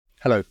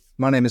Hello,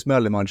 my name is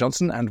Merlin Marr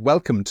Johnson, and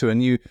welcome to a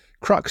new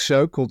Crux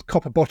show called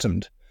Copper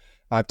Bottomed.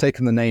 I've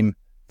taken the name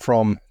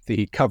from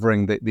the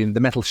covering, the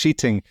metal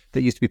sheeting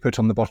that used to be put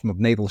on the bottom of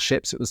naval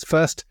ships. It was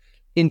first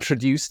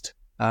introduced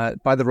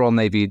by the Royal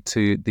Navy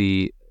to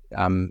the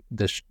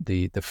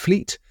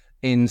fleet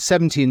in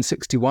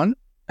 1761,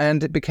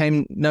 and it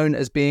became known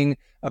as being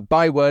a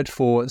byword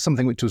for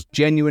something which was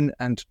genuine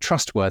and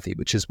trustworthy,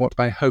 which is what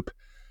I hope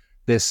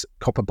this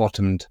Copper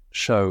Bottomed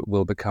show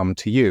will become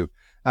to you.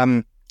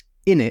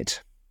 In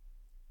it,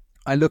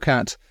 I look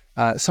at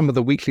some of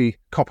the weekly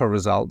copper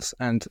results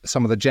and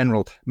some of the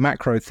general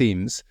macro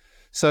themes.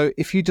 So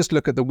if you just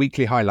look at the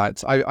weekly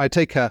highlights, I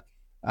take a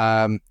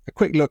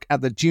quick look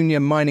at the Junior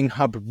Mining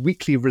Hub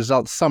weekly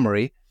results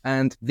summary,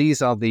 and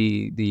these are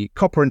the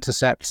copper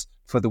intercepts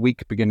for the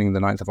week beginning the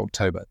 9th of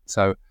October.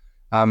 So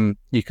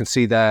you can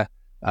see there,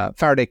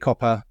 Faraday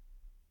copper,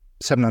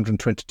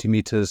 722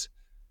 meters.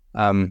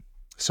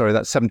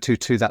 That's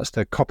 722. That's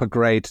the copper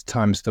grade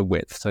times the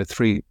width. So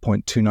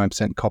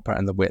 3.29% copper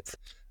and the width.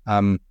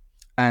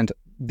 And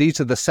these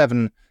are the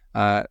 7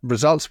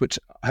 results which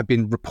have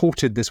been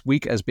reported this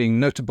week as being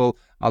notable.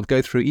 I'll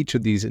go through each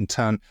of these in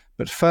turn.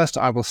 But first,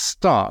 I will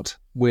start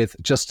with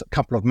just a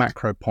couple of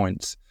macro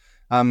points.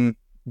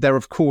 There,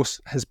 of course,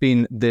 has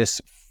been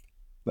this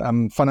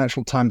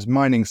Financial Times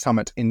Mining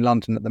Summit in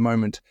London at the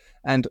moment.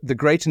 And the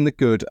great and the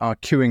good are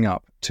queuing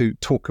up to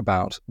talk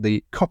about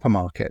the copper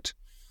market.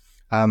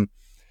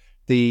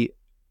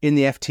 In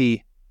the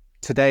FT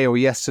today or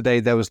yesterday,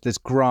 there was this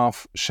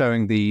graph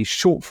showing the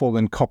shortfall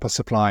in copper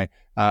supply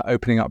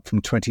opening up from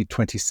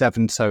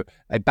 2027. So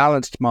a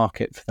balanced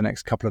market for the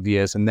next couple of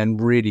years, and then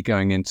really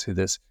going into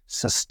this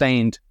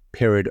sustained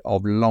period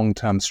of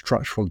long-term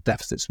structural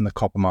deficits in the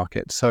copper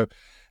market. So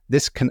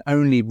this can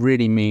only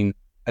really mean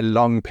a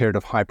long period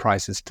of high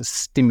prices to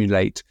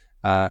stimulate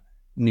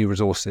new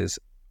resources.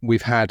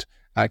 We've had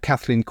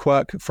Kathleen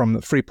Quirk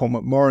from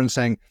Freeport-McMoRan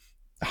saying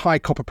high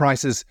copper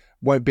prices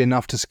won't be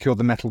enough to secure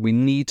the metal we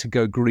need to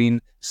go green.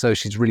 So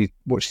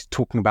what she's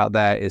talking about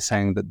there is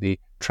saying that the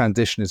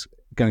transition is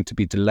going to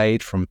be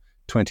delayed from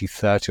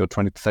 2030 or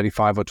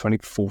 2035 or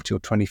 2040 or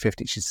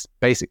 2050. She's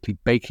basically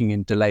baking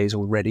in delays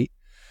already.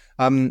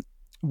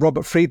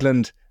 Robert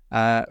Friedland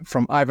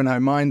from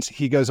Ivanhoe Mines,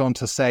 he goes on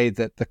to say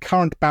that the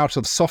current bout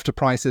of softer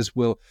prices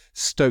will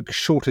stoke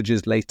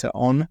shortages later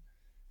on.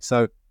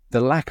 So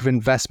the lack of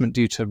investment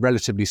due to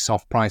relatively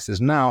soft prices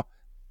now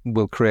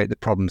will create the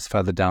problems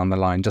further down the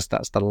line. Just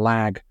that's the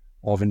lag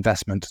of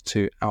investment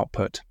to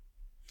output.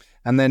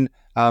 And then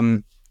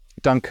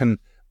Duncan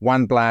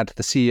Wanblad,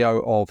 the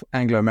CEO of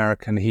Anglo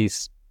American,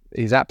 he's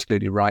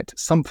absolutely right.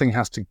 Something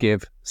has to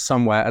give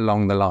somewhere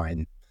along the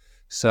line.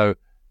 So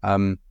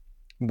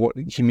what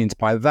he means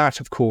by that,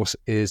 of course,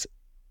 is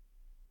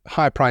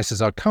higher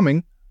prices are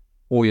coming,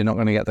 or you're not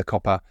going to get the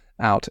copper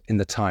out in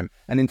the time.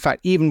 And in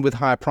fact, even with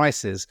higher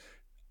prices,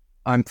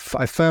 I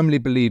firmly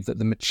believe that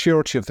the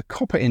maturity of the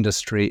copper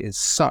industry is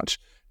such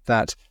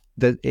that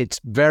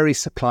it's very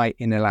supply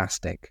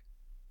inelastic.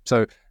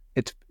 So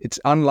it's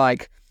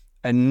unlike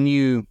a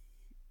new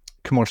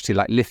commodity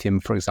like lithium,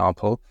 for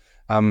example,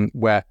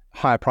 where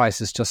higher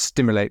prices just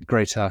stimulate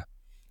greater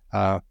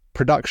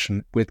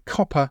production. With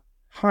copper,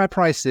 higher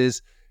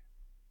prices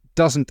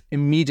doesn't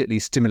immediately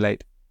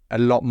stimulate a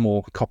lot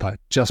more copper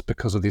just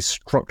because of these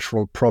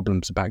structural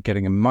problems about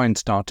getting a mine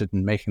started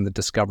and making the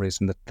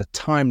discoveries and the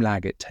time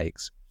lag it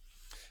takes.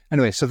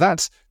 Anyway, so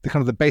that's the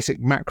kind of the basic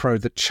macro.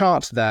 The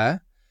chart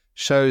there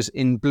shows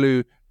in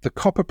blue the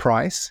copper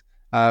price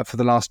for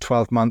the last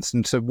 12 months.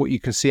 And so what you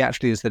can see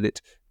actually is that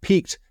it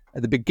peaked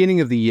at the beginning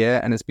of the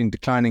year and it's been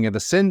declining ever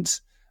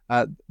since.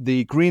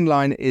 The green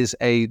line is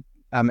an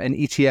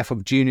ETF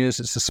of juniors.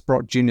 It's a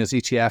Sprott Juniors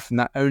ETF, and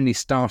that only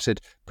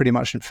started pretty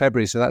much in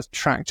February. So that's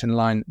tracked in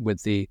line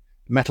with the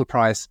metal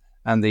price.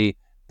 And the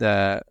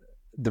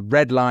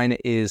red line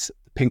is,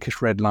 the pinkish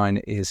red line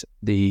is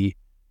the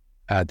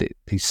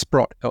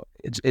Sprott.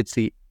 It's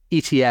the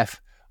ETF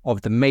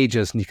of the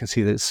majors, and you can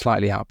see that it's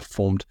slightly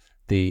outperformed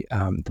the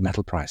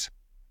metal price.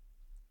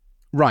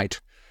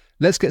 Right,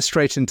 let's get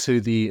straight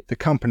into the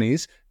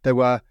companies. There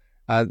were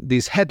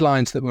these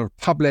headlines that were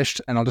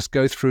published, and I'll just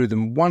go through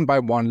them one by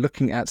one,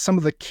 looking at some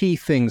of the key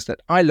things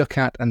that I look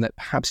at and that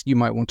perhaps you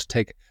might want to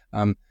take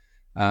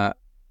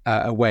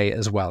away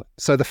as well.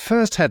 So the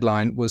first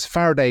headline was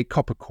Faraday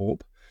Copper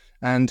Corp,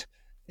 and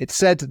it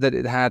said that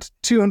it had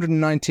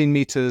 219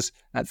 meters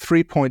at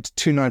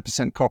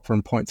 3.29% copper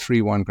and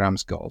 0.31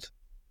 grams gold.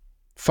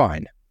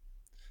 Fine.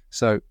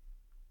 So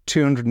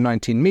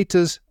 219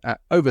 meters at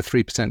over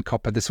 3%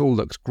 copper. This all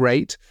looks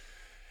great.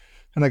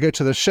 And I go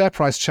to the share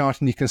price chart,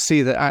 and you can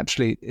see that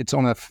actually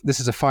this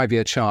is a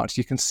 5-year chart.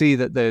 You can see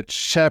that the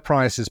share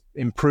price has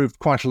improved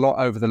quite a lot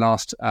over the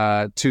last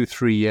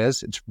 2-3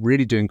 years. It's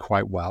really doing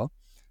quite well.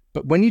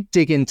 But when you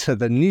dig into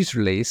the news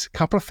release, a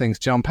couple of things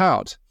jump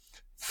out.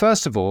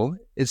 First of all,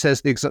 it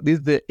says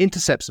the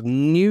intercepts of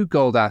new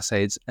gold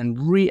assays and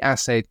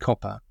re-assayed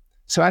copper.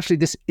 So actually,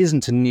 this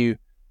isn't a new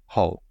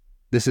hole.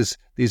 These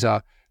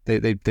are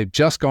They've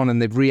just gone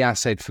and they've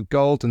reassayed for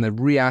gold, and they're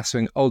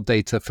reassaying old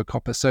data for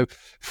copper. So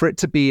for it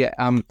to be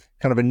kind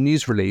of a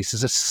news release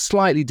is a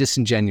slightly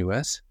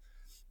disingenuous.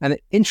 And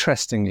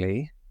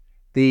interestingly,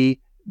 the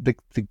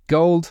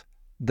gold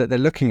that they're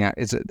looking at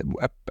is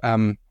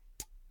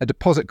a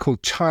deposit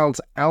called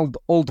Childs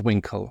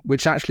Aldwinkle,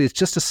 which actually is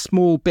just a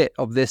small bit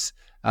of this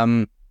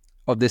kind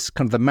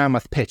of the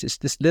Mammoth Pit. It's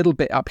this little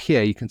bit up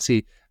here you can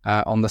see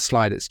on the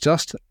slide. It's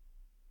just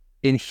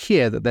in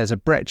here that there's a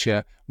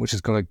breccia which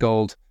has got a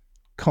gold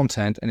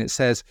content, and it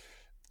says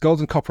gold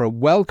and copper are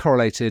well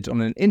correlated on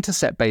an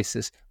intercept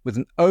basis with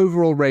an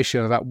overall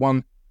ratio of about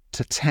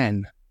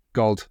 1:10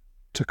 gold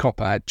to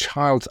copper at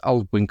Childs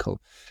Aldwinkle.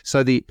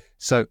 So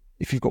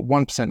if you've got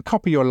 1%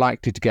 copper, you're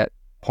likely to get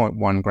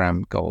 0.1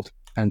 gram gold,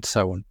 and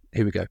so on.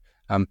 Here we go.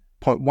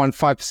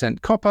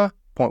 0.15% copper,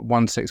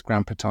 0.16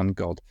 gram per ton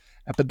gold.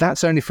 But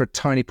that's only for a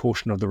tiny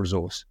portion of the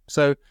resource.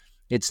 So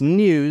it's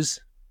news,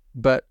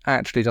 but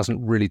actually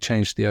doesn't really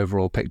change the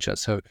overall picture.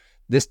 So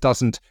this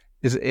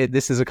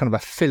is a kind of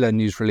a filler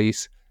news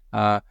release.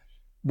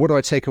 What do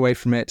I take away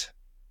from it?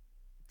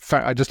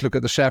 I just look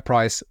at the share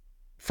price.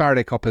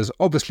 Faraday Copper's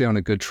obviously on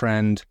a good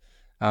trend.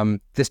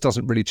 This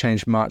doesn't really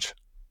change much.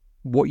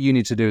 What you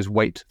need to do is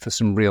wait for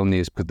some real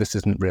news, because this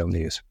isn't real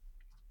news.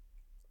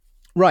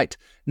 Right,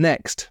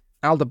 next,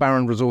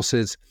 Aldebaran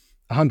Resources,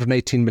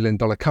 $118 million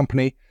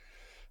company.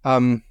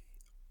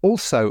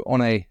 Also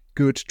on a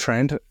good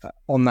trend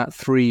on that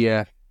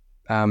 3-year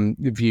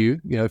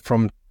view,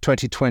 from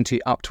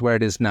 2020 up to where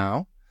it is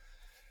now.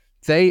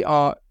 They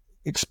are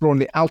exploring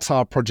the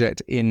Altar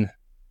project in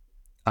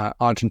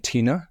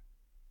Argentina.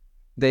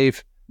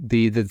 The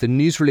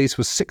news release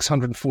was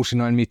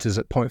 649 meters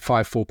at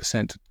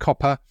 0.54%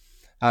 copper,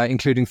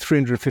 including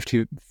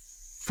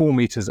 354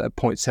 meters at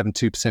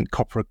 0.72%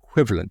 copper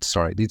equivalent.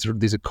 Sorry, these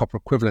are copper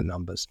equivalent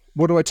numbers.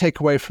 What do I take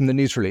away from the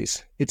news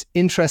release? It's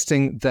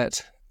interesting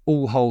that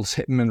all holes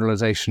hit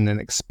mineralization and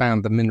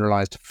expand the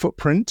mineralized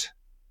footprint,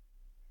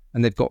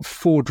 and they've got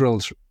 4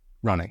 drills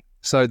running.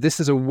 So this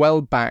is a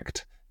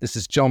well-backed. This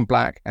is John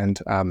Black and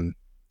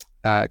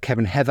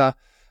Kevin Heather.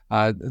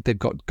 They've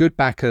got good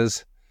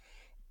backers.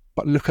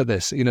 But look at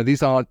this.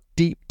 These are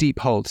deep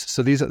holes.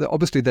 So these are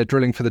obviously they're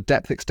drilling for the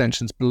depth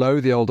extensions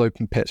below the old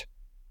open pit,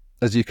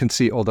 as you can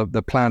see, or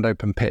the planned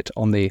open pit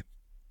on the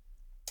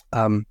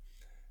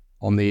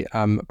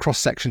cross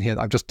section here.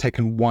 I've just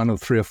taken 1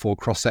 of 3 or 4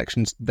 cross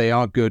sections. They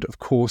are good, of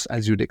course,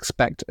 as you'd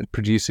expect at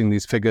producing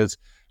these figures.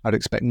 I'd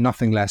expect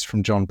nothing less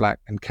from John Black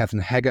and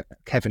Kevin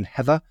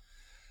Heather.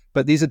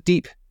 But these are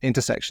deep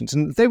intersections,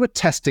 and they were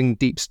testing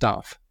deep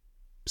stuff.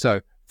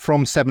 So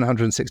from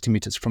 760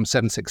 meters, from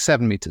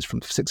 767 meters,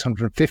 from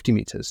 650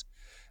 meters.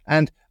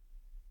 And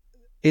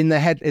in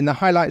the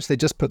highlights, they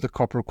just put the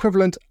copper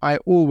equivalent. I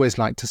always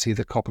like to see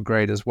the copper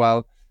grade as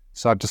well.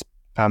 So I've just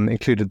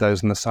included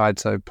those on the side.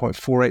 So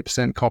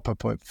 0.48% copper,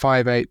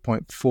 0.58,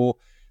 0.4.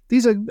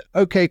 These are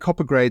okay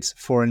copper grades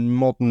for a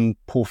modern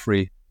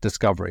porphyry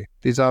discovery.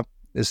 This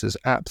is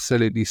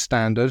absolutely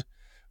standard.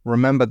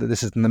 Remember that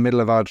this is in the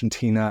middle of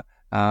Argentina,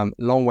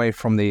 long way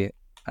from the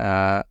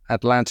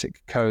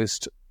Atlantic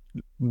coast,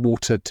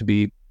 water to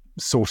be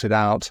sorted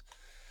out,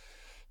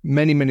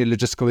 many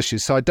logistical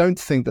issues. So I don't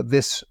think that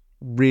this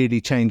really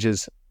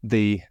changes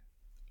the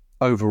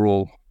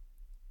overall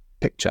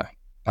picture.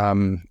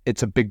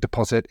 It's a big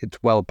deposit. It's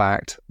well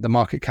backed. The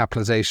market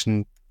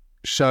capitalization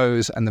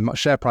shows, and the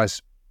share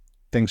price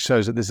thing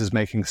shows that this is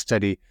making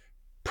steady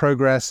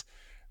progress.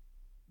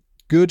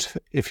 Good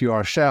if you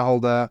are a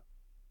shareholder.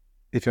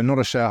 If you're not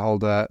a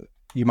shareholder,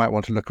 you might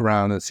want to look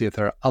around and see if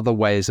there are other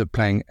ways of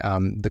playing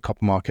the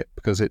copper market,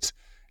 because it's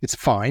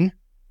fine,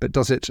 but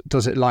does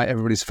it light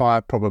everybody's fire?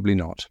 Probably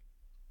not.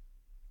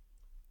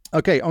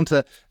 Okay, on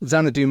to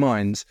Xanadu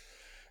Mines.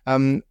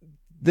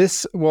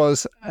 This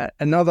was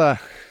another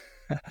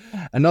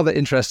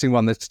interesting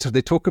one.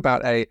 They talk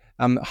about a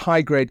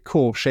high-grade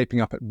core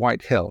shaping up at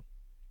White Hill.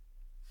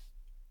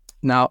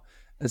 Now,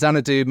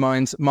 Xanadu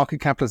Mines, market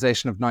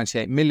capitalization of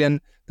 98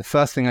 million. The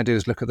first thing I do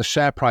is look at the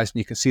share price, and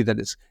you can see that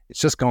it's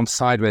just gone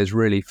sideways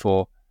really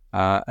for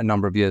a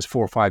number of years,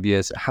 4 or 5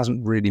 years. It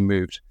hasn't really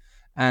moved.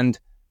 And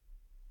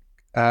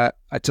I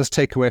just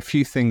take away a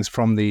few things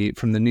from the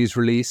news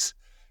release.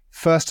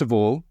 First of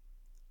all,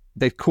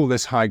 they call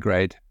this high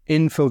grade.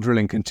 Infill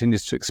drilling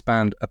continues to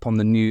expand upon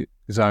the new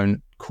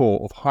zone core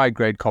of high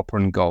grade copper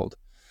and gold.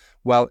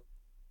 Well,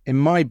 in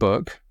my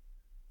book,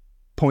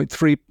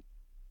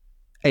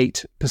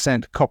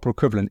 0.38% copper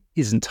equivalent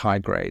isn't high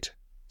grade.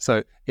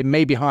 So it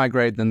may be higher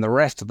grade than the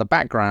rest of the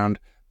background,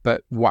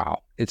 but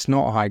wow, it's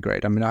not high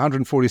grade. I mean,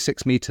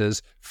 146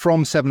 meters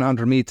from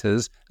 700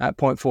 meters at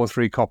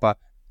 0.43 copper,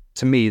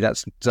 to me,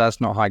 that's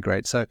not high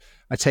grade. So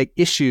I take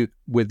issue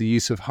with the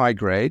use of high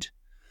grade.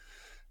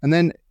 And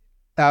then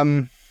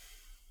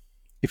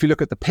if you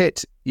look at the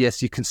pit,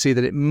 yes, you can see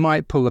that it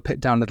might pull the pit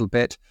down a little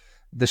bit.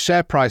 The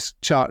share price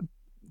chart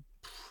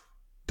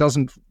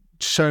doesn't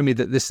show me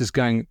that this is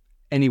going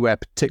anywhere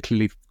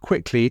particularly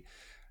quickly.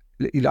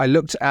 I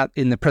looked at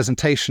in the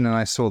presentation and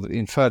I saw that the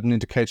inferred and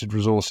indicated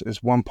resource is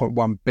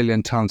 1.1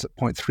 billion tons at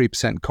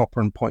 0.3% copper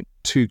and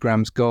 0.2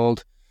 grams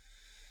gold.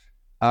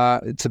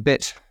 It's a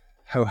bit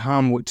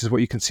ho-hum, which is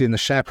what you can see in the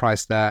share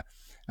price there.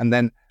 And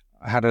then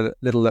I had a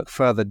little look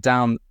further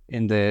down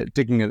in the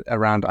digging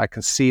around. I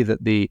can see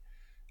that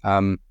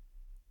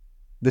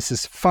this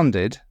is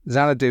funded.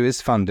 Xanadu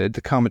is funded.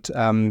 The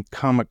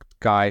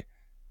Kharmaghai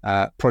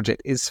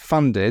project is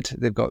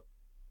funded.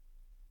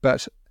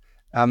 But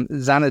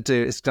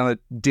Xanadu is done a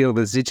deal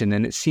with Zijin,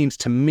 and it seems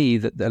to me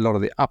that a lot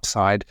of the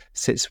upside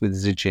sits with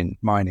Zijin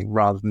mining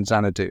rather than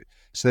Xanadu.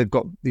 So they've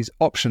got these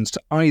options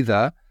to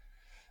either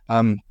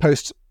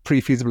post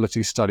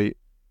pre-feasibility study,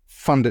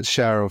 fund its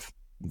share of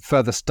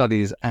further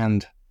studies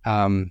and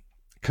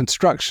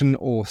construction,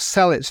 or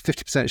sell its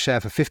 50% share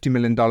for $50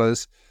 million,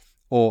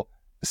 or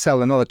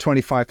sell another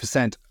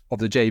 25% of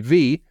the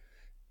JV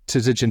to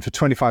Zijin for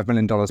 $25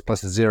 million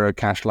plus a zero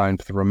cash loan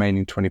for the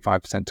remaining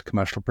 25% to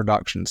commercial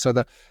production. So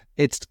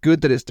it's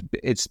good that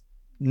it's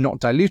not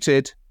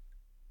diluted,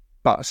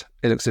 but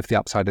it looks as if the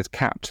upside is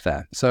capped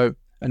there. So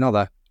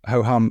another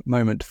ho-hum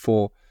moment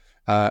for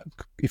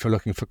if you're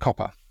looking for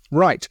copper.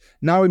 Right,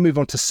 now we move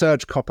on to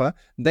Surge Copper.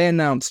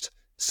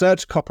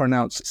 Surge Copper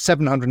announced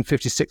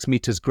 756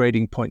 meters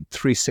grading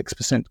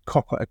 0.36%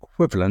 copper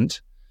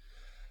equivalent.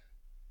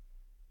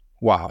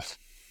 Wow.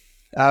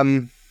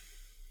 And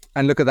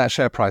look at that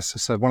share price.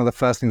 So one of the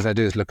first things I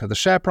do is look at the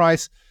share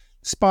price,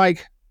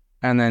 spike,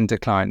 and then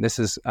decline. This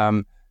is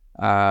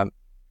a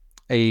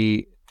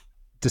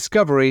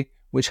discovery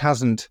which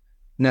hasn't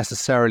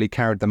necessarily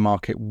carried the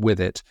market with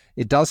it.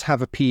 It does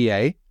have a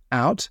PEA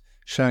out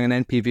showing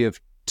an NPV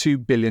of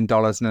 $2 billion and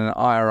an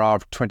IRR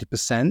of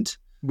 20%,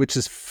 which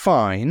is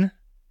fine.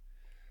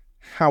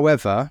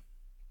 However,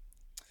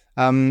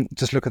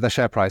 just look at the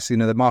share price. You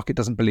know, the market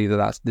doesn't believe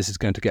that this is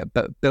going to get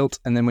built.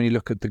 And then when you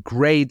look at the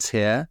grades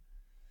here,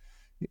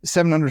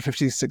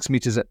 756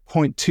 meters at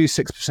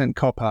 0.26%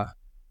 copper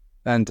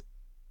and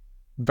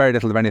very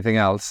little of anything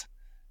else.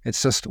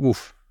 It's just, all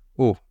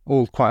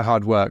quite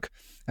hard work.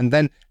 And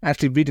then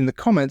actually reading the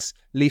comments,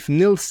 Leif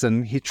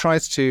Nilsson, he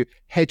tries to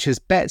hedge his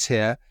bets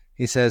here.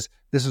 He says,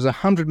 this was a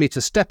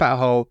 100-meter step-out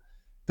hole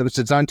that was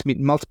designed to meet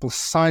multiple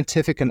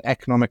scientific and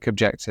economic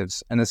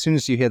objectives. And as soon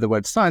as you hear the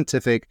word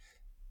scientific,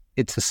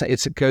 it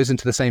goes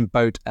into the same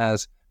boat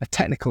as a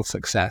technical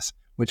success,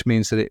 which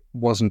means that it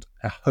wasn't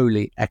a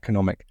wholly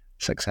economic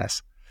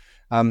success.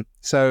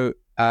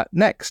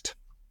 Next,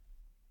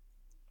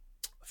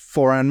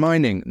 Foran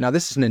Mining. Now,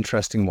 this is an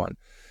interesting one.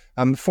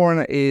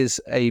 Foran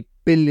is a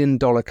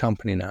billion-dollar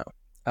company now.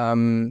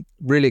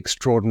 Really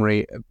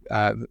extraordinary,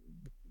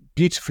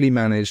 beautifully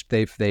managed.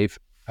 They've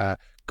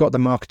got the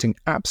marketing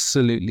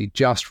absolutely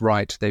just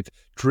right. They've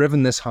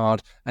driven this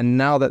hard, and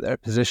now that they're in a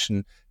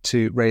position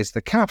to raise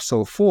the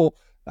capital for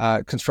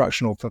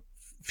construction or for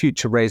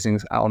future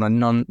raisings on a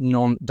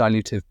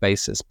non-dilutive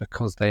basis,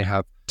 because they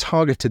have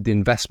targeted the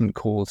investment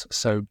calls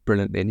so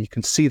brilliantly. And you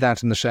can see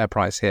that in the share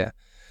price here.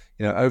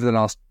 You know, over the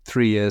last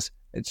 3 years,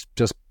 it's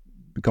just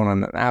gone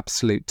on an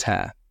absolute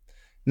tear.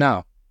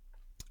 Now,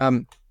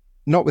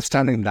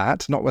 notwithstanding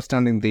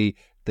the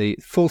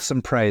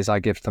fulsome praise I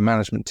give to the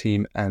management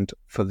team and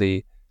for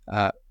the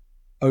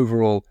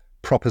overall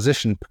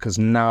proposition, because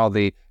now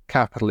the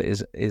capital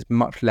is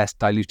much less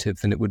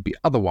dilutive than it would be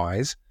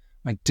otherwise,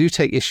 I do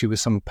take issue with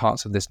some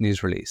parts of this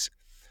news release.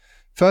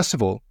 First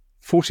of all,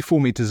 44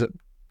 meters at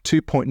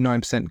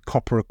 2.9%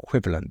 copper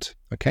equivalent.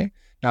 Okay,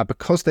 now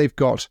because they've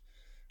got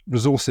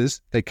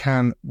resources, they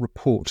can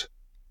report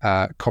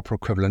copper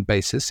equivalent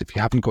basis. If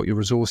you haven't got your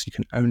resource, you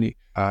can only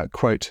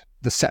quote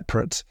the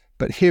separates.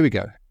 But here we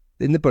go.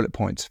 In the bullet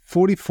points,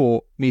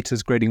 44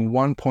 meters grading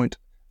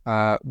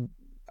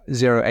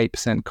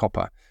 1.08%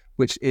 copper,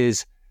 which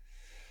is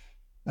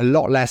a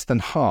lot less than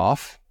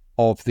half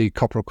of the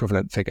copper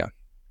equivalent figure.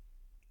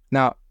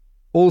 Now,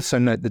 also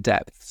note the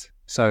depths.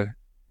 So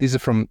these are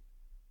from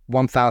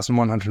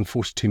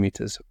 1,142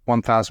 meters,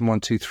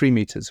 1,123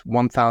 meters,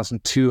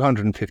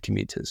 1,250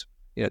 meters.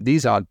 You know,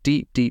 these are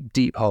deep, deep,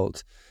 deep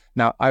holes.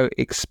 Now, I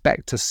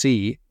expect to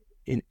see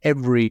in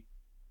every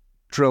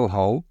drill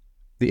hole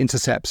the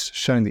intercepts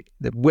showing the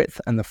width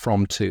and the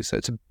from too. So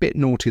it's a bit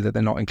naughty that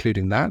they're not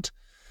including that.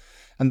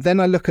 And then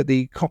I look at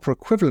the copper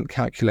equivalent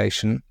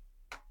calculation,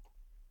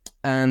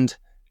 and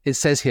it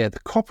says here the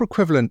copper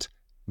equivalent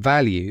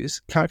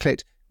values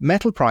calculate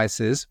metal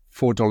prices,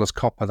 $4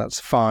 copper, that's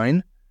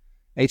fine.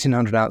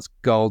 1,800 ounce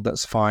gold,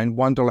 that's fine.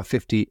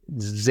 $1.50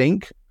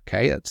 zinc,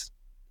 okay, that's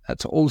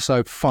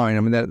also fine. I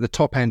mean, they're at the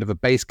top end of a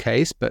base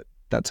case, but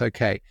that's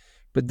okay.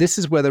 But this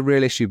is where the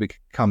real issue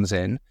comes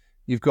in.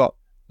 You've got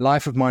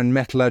life of mine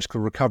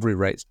metallurgical recovery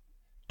rates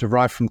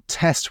derived from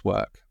test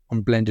work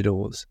on blended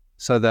ores.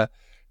 So the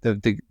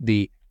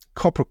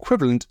copper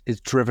equivalent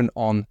is driven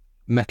on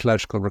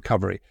metallurgical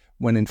recovery,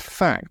 when in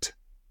fact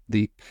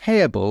the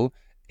payable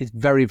is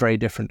very, very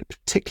different,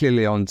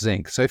 particularly on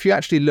zinc. So if you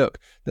actually look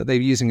that they're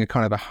using a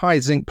kind of a high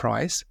zinc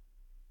price,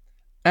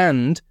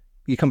 and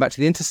you come back to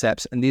the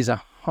intercepts, and these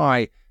are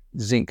high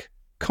zinc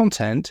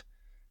content,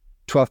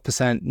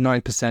 12%,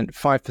 9%,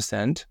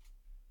 5%,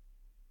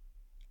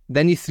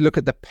 Then you look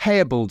at the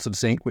payables of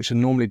zinc, which are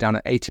normally down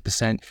at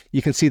 80%.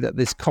 You can see that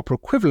this copper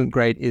equivalent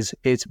grade is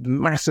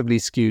massively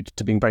skewed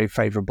to being very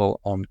favorable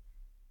on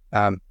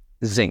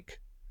zinc.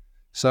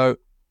 So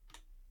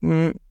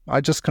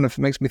I just kind of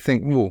makes me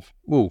think,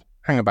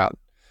 hang about.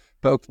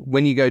 But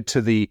when you go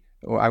to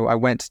I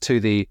went to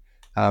the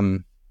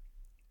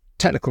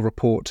technical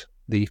report,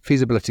 the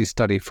feasibility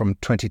study from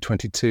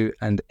 2022,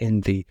 and in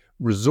the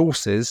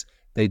resources,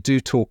 they do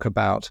talk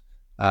about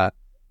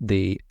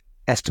the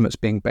estimates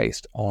being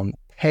based on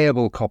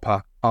payable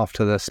copper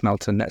after the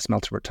net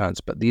smelter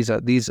returns. But this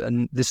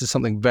is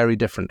something very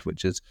different,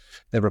 which is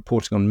they're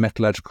reporting on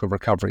metallurgical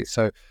recovery.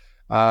 So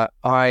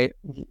I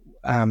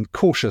am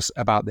cautious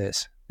about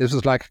this. This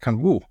was like a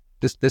kind of,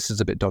 this is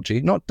a bit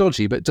dodgy. Not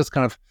dodgy, but just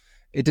kind of,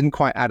 it didn't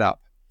quite add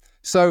up.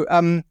 So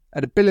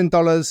at $1 billion,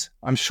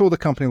 I'm sure the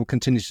company will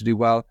continue to do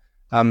well,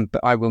 but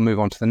I will move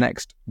on to the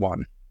next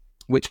one,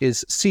 which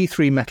is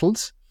C3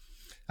 Metals.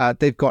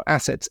 They've got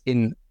assets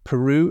in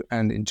Peru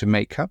and in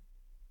Jamaica.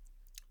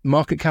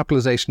 Market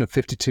capitalization of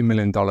 $52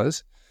 million.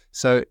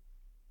 So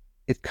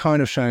it's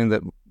kind of showing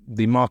that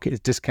the market is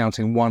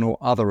discounting one or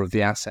other of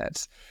the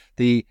assets.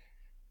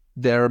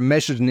 There are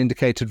measured and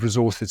indicated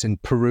resources in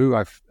Peru.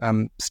 I've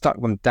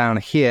stuck them down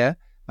here.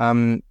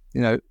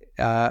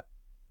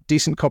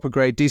 Decent copper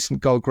grade, decent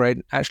gold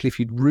grade. Actually, if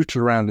you'd root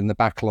around in the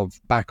back of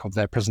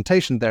their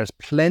presentation, there's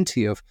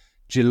plenty of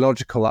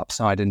geological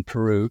upside in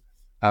Peru.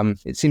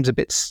 It seems a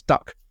bit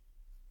stuck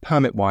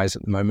permit-wise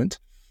at the moment.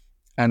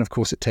 And of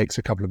course, it takes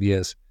a couple of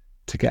years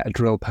to get a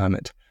drill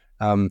permit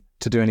to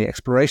do any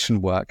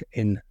exploration work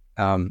in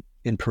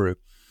Peru.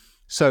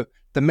 So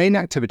the main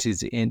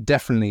activities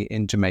definitely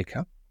in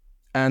Jamaica.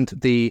 And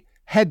the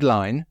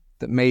headline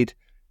that made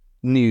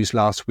news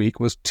last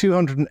week was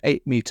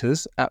 208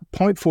 meters at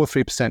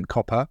 0.43%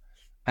 copper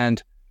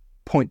and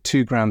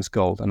 0.2 grams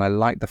gold. And I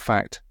like the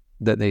fact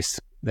that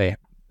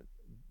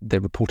they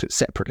report it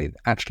separately.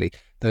 Actually,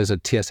 those are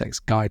TSX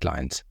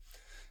guidelines,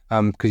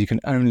 because you can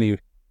only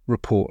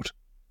report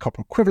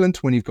copper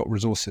equivalent when you've got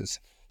resources.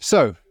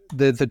 So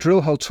the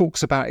drill hole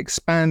talks about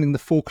expanding the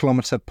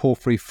 4-kilometer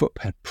porphyry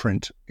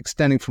footprint,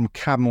 extending from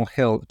Camel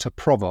Hill to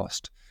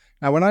Provost.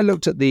 Now, when I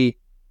looked at the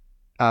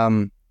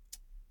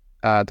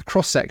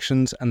cross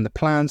sections and the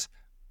plans,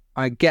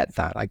 I get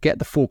that. I get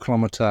the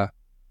 4-kilometer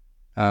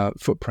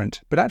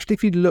footprint. But actually,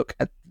 if you look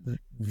at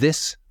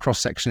this cross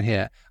section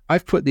here,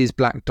 I've put these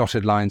black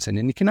dotted lines in,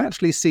 and you can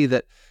actually see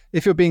that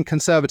if you're being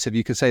conservative,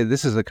 you could say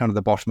this is the kind of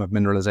the bottom of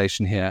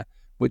mineralization here,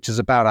 which is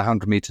about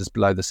 100 meters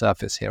below the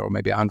surface here, or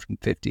maybe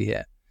 150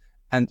 here.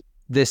 And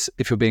this,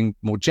 if you're being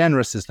more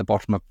generous, is the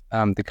bottom of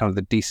the kind of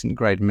the decent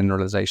grade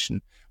mineralization,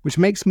 which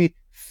makes me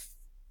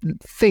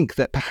think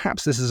that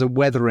perhaps this is a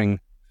weathering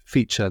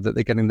feature, that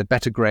they're getting the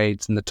better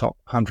grades in the top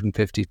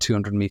 150,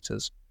 200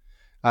 meters.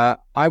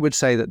 I would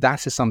say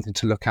that is something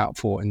to look out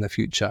for in the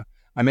future.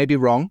 I may be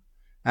wrong,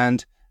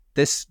 and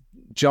this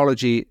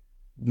geology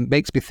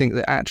makes me think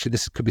that actually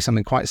this could be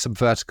something quite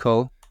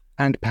subvertical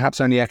and perhaps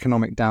only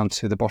economic down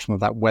to the bottom of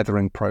that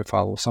weathering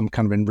profile or some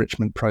kind of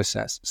enrichment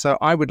process. So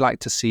I would like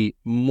to see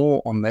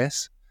more on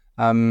this.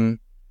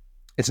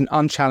 It's an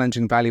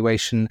unchallenging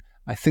valuation.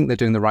 I think they're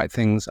doing the right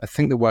things. I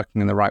think they're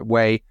working in the right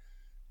way.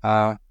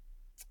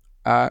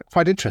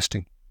 Quite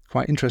interesting.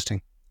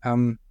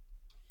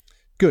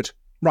 Good.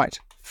 Right.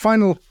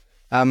 Final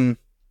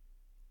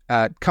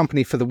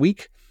company for the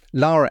week,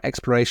 Lara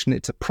Exploration.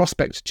 It's a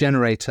prospect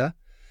generator,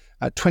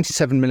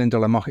 $27 million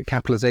market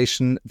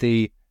capitalization.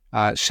 The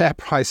share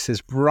price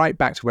is right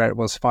back to where it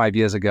was 5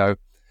 years ago.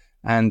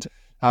 And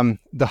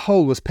the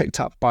whole was picked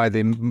up by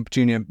the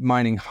Junior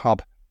Mining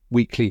Hub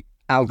weekly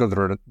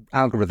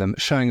algorithm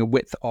showing a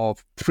width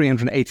of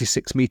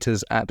 386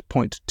 meters at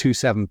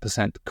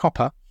 0.27%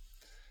 copper.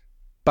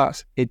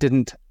 But it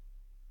didn't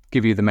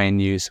give you the main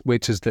news,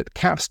 which is that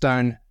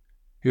Capstone,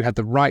 who had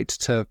the right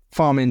to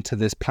farm into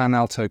this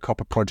Planalto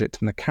copper project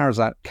in the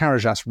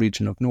Carajás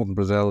region of northern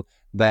Brazil,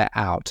 they're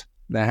out.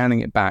 They're handing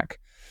it back.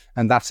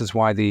 And that is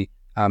why the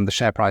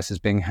share price is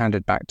being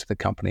handed back to the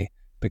company,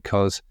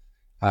 because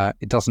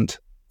it doesn't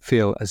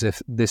feel as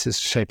if this is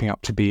shaping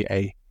up to be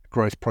a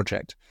growth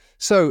project.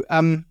 So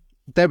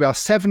there we are,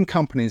 7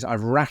 companies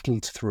I've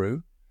rattled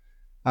through,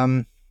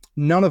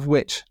 none of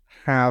which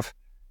have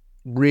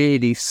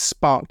really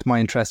sparked my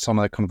interest on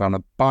a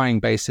buying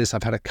basis.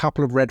 I've had a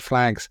couple of red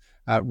flags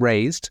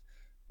raised,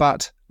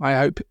 but I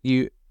hope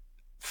you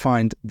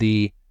find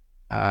the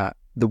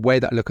way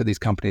that I look at these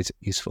companies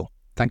useful.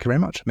 Thank you very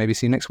much. Maybe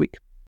see you next week.